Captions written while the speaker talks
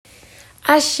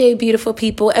Ashe, beautiful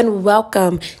people, and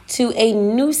welcome to a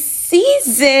new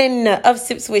season of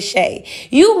Sips with Shay.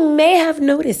 You may have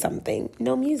noticed something.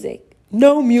 No music.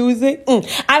 No music.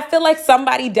 I feel like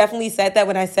somebody definitely said that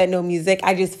when I said no music.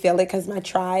 I just feel it because my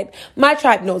tribe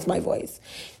knows my voice.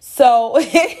 So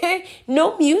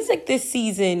no music this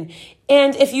season.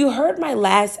 And if you heard my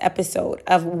last episode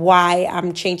of why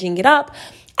I'm changing it up,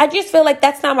 I just feel like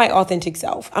that's not my authentic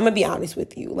self. I'm going to be honest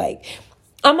with you.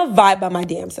 I'm a vibe by my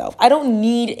damn self. I don't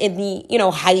need any,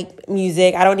 hype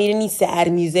music. I don't need any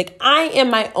sad music. I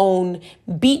am my own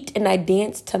beat and I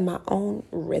dance to my own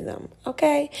rhythm,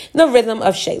 okay? The rhythm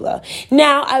of Shayla.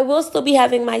 Now, I will still be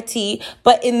having my tea,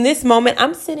 but in this moment,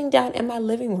 I'm sitting down in my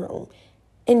living room,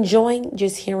 enjoying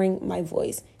just hearing my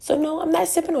voice. So no, I'm not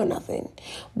sipping on nothing.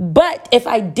 But if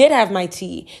I did have my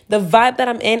tea, the vibe that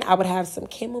I'm in, I would have some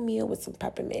chamomile with some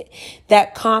peppermint.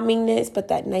 That calmingness, but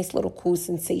that nice little cool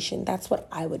sensation. That's what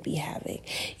I would be having.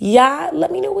 Yeah,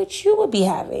 let me know what you would be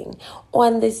having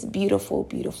on this beautiful,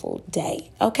 beautiful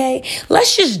day. Okay,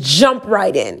 let's just jump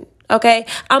right in. Okay,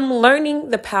 I'm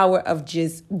learning the power of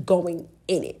just going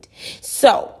in it.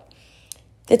 So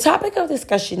the topic of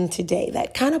discussion today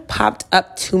that kind of popped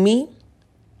up to me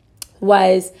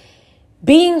was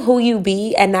being who you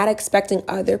be and not expecting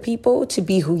other people to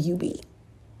be who you be.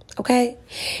 Okay?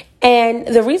 And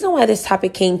the reason why this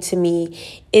topic came to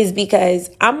me is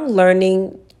because I'm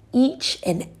learning each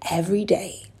and every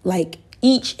day,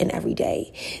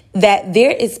 that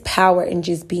there is power in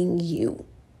just being you.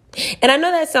 And I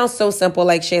know that sounds so simple,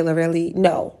 like Shayla, really.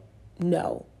 No,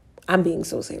 I'm being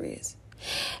so serious.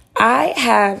 I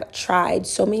have tried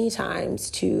so many times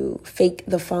to fake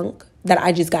the funk that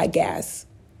I just got gas.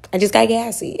 I just got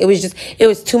gassy. It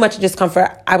was too much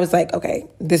discomfort. I was like, okay,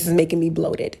 this is making me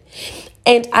bloated.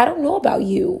 And I don't know about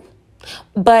you,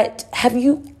 but have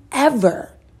you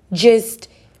ever just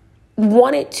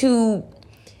wanted to,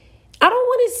 I don't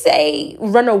want to say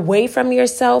run away from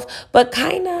yourself, but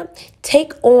kind of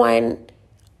take on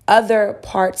other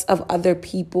parts of other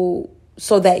people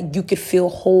so that you could feel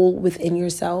whole within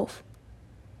yourself?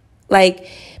 Like,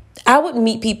 I would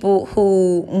meet people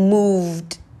who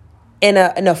moved in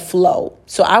a flow.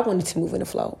 So I wanted to move in a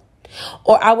flow.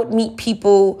 Or I would meet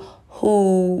people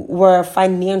who were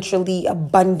financially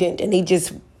abundant and they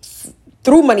just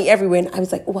threw money everywhere. And I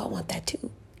was like, oh, I want that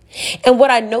too. And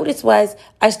what I noticed was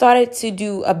I started to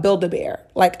do a Build-A-Bear.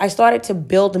 Like, I started to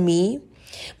build me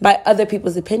by other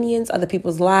people's opinions, other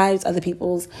people's lives, other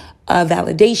people's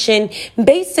validation.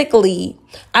 Basically,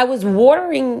 I was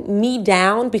watering me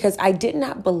down because I did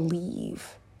not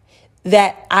believe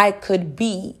that I could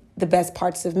be the best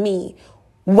parts of me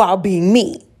while being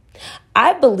me.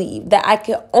 I believe that I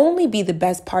could only be the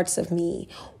best parts of me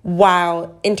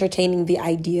while entertaining the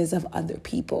ideas of other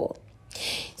people.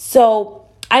 So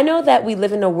I know that we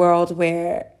live in a world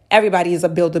where everybody is a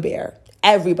Build-A-Bear.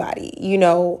 Everybody,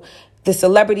 the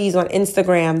celebrities on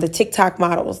Instagram, the TikTok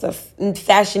models, the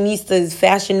fashionistas,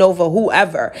 Fashion Nova,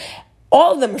 whoever,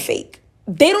 all of them are fake.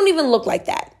 They don't even look like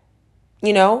that,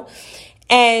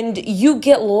 And you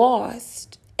get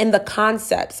lost in the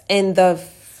concepts and the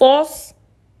false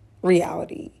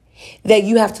reality that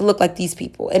you have to look like these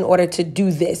people in order to do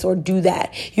this or do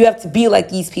that. You have to be like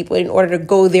these people in order to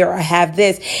go there or have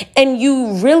this. And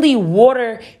you really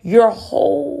water your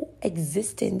whole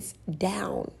existence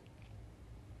down,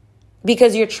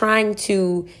 because you're trying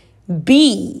to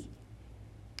be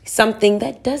something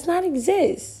that does not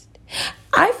exist.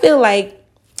 I feel like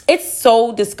it's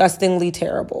so disgustingly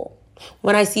terrible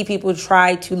when I see people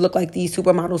try to look like these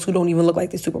supermodels who don't even look like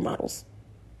the supermodels.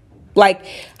 Like,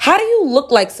 how do you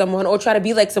look like someone or try to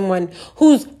be like someone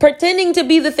who's pretending to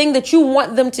be the thing that you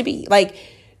want them to be? Like,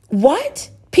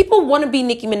 what? People want to be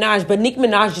Nicki Minaj, but Nicki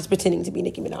Minaj is pretending to be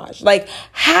Nicki Minaj. Like,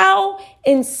 how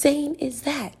insane is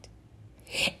that?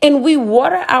 And we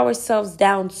water ourselves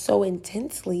down so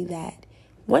intensely that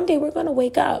one day we're going to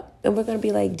wake up and we're going to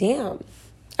be like, damn,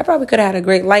 I probably could have had a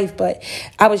great life, but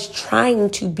I was trying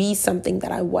to be something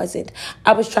that I wasn't.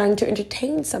 I was trying to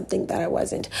entertain something that I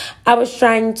wasn't. I was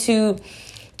trying to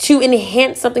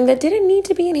enhance something that didn't need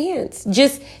to be enhanced,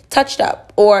 just touched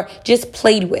up or just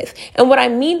played with. And what I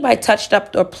mean by touched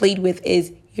up or played with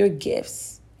is your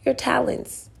gifts, your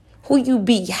talents, who you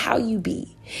be, how you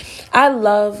be. I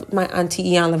love my auntie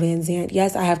Iyanla Vanzant.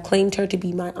 Yes, I have claimed her to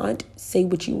be my aunt. Say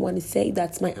what you want to say.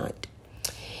 That's my aunt.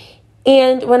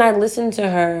 And when I listen to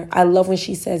her, I love when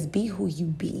she says, be who you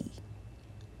be.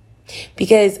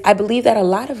 Because I believe that a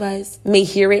lot of us may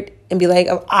hear it and be like,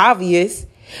 oh, obvious.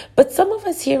 But some of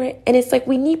us hear it and it's like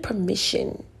we need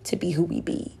permission to be who we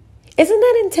be. Isn't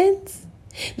that intense?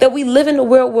 That we live in a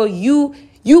world where you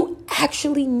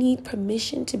actually need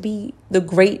permission to be the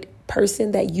great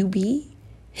person that you be?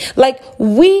 Like,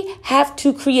 we have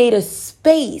to create a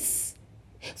space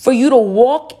for you to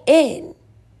walk in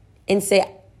and say,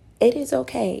 it is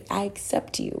okay. I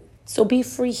accept you. So be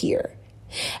free here.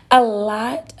 A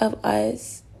lot of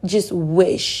us just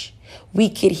wish we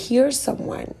could hear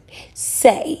someone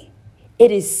say, it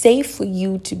is safe for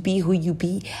you to be who you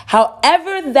be.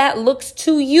 However that looks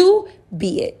to you,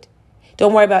 be it.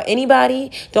 Don't worry about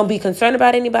anybody. Don't be concerned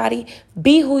about anybody.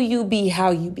 Be who you be, how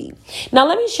you be. Now,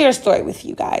 let me share a story with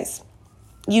you guys.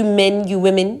 You men, you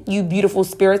women, you beautiful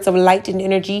spirits of light and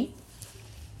energy.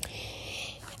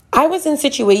 I was in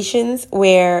situations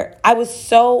where I was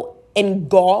so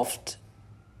engulfed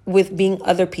with being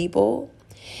other people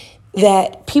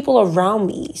that people around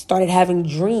me started having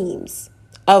dreams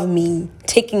of me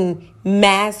taking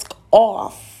mask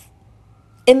off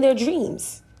in their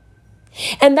dreams.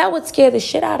 And that would scare the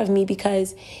shit out of me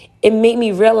because it made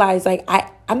me realize, like,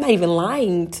 I'm not even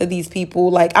lying to these people.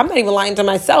 Like, I'm not even lying to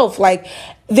myself. Like,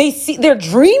 they're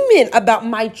dreaming about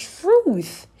my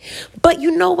truth. But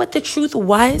you know what the truth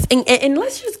was? And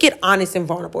let's just get honest and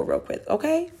vulnerable real quick,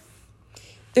 okay?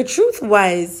 The truth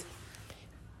was,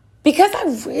 because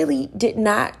I really did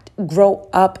not grow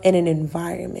up in an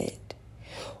environment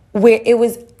where it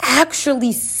was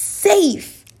actually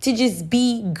safe to just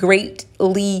be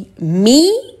greatly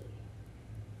me,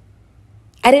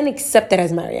 I didn't accept that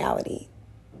as my reality.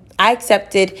 I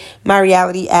accepted my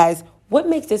reality as, what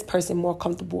makes this person more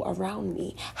comfortable around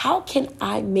me? How can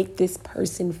I make this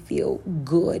person feel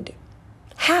good?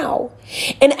 How?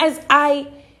 And as I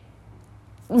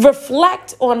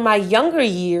reflect on my younger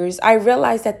years, I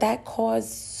realized that caused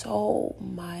so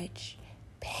much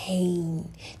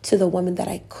pain to the woman that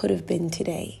I could have been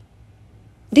today.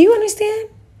 Do you understand?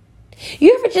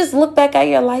 You ever just look back at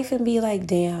your life and be like,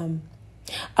 damn,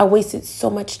 I wasted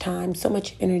so much time, so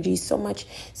much energy, so much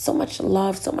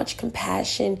love, so much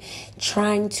compassion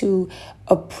trying to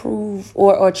approve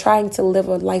or trying to live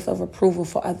a life of approval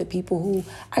for other people who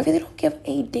I really don't give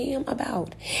a damn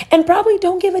about and probably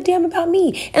don't give a damn about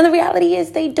me. And the reality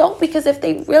is they don't, because if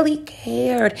they really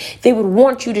cared, they would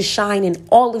want you to shine in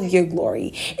all of your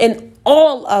glory, in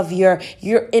all of your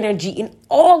energy, in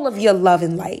all of your love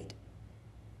and light.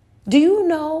 Do you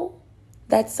know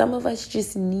that some of us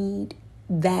just need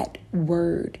that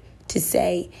word to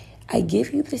say, I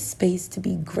give you the space to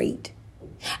be great.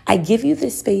 I give you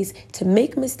the space to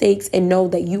make mistakes and know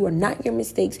that you are not your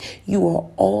mistakes. You are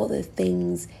all the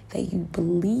things that you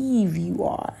believe you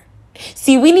are.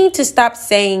 See, we need to stop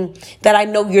saying that I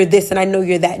know you're this and I know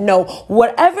you're that. No,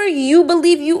 whatever you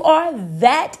believe you are,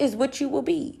 that is what you will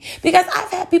be. Because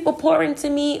I've had people pour into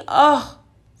me,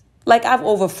 like I've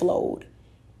overflowed,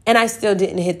 and I still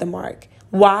didn't hit the mark.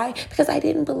 Why? Because I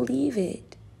didn't believe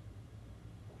it.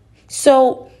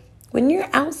 So when you're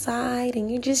outside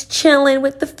and you're just chilling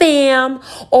with the fam,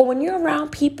 or when you're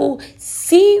around people,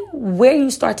 see where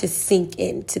you start to sink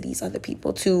into these other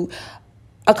people to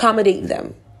accommodate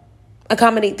them,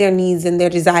 accommodate their needs and their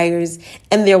desires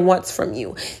and their wants from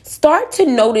you. Start to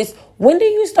notice, when do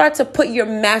you start to put your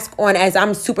mask on as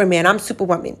I'm Superman, I'm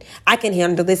Superwoman. I can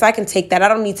handle this. I can take that. I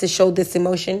don't need to show this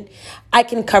emotion. I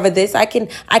can cover this. I can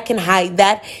hide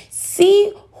that.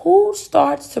 See who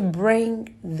starts to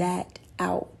bring that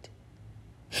out.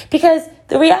 Because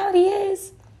the reality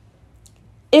is,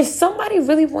 if somebody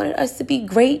really wanted us to be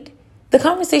great, the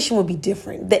conversation would be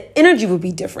different. The energy would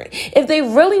be different. If they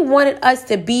really wanted us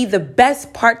to be the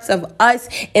best parts of us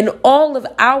and all of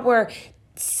our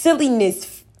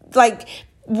silliness, like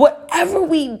whatever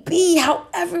we be,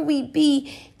 however we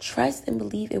be, trust and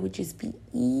believe it would just be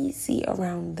easy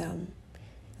around them.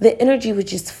 The energy would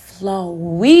just flow.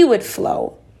 We would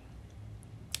flow.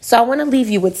 So I want to leave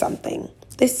you with something.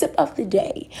 The sip of the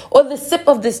day, or the sip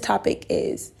of this topic,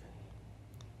 is,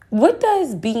 what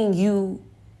does being you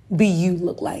be you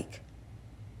look like?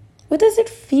 What does it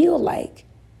feel like?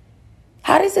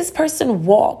 How does this person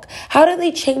walk? How do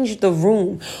they change the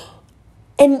room?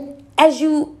 And as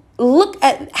you look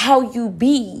at how you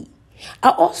be, I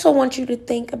also want you to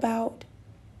think about,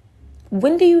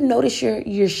 when do you notice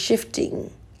you're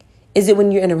shifting? Is it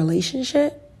when you're in a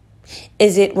relationship?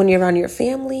 Is it when you're around your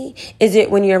family? Is it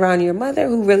when you're around your mother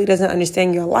who really doesn't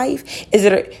understand your life? Is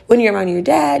it when you're around your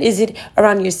dad? Is it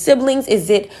around your siblings? Is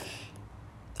it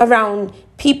around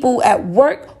people at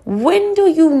work? When do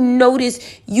you notice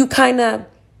you kind of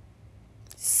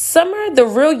summer the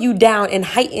real you down and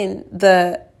heighten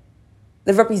the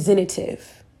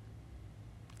representative?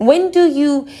 When do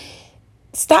you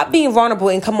stop being vulnerable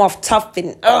and come off tough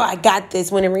and, I got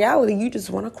this, when in reality, you just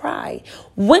want to cry?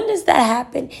 When does that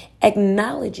happen?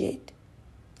 Acknowledge it.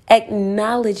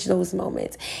 Acknowledge those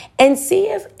moments and see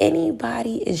if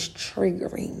anybody is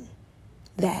triggering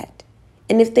that.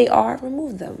 And if they are,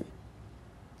 remove them.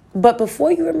 But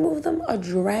before you remove them,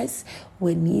 address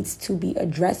what needs to be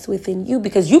addressed within you,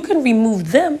 because you can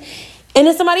remove them and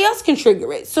then somebody else can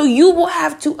trigger it. So you will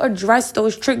have to address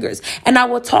those triggers. And I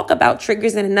will talk about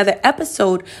triggers in another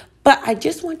episode, but I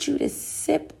just want you to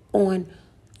sip on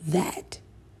that.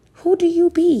 Who do you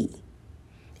be?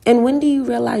 And when do you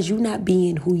realize you're not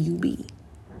being who you be?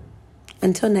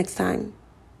 Until next time,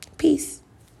 peace.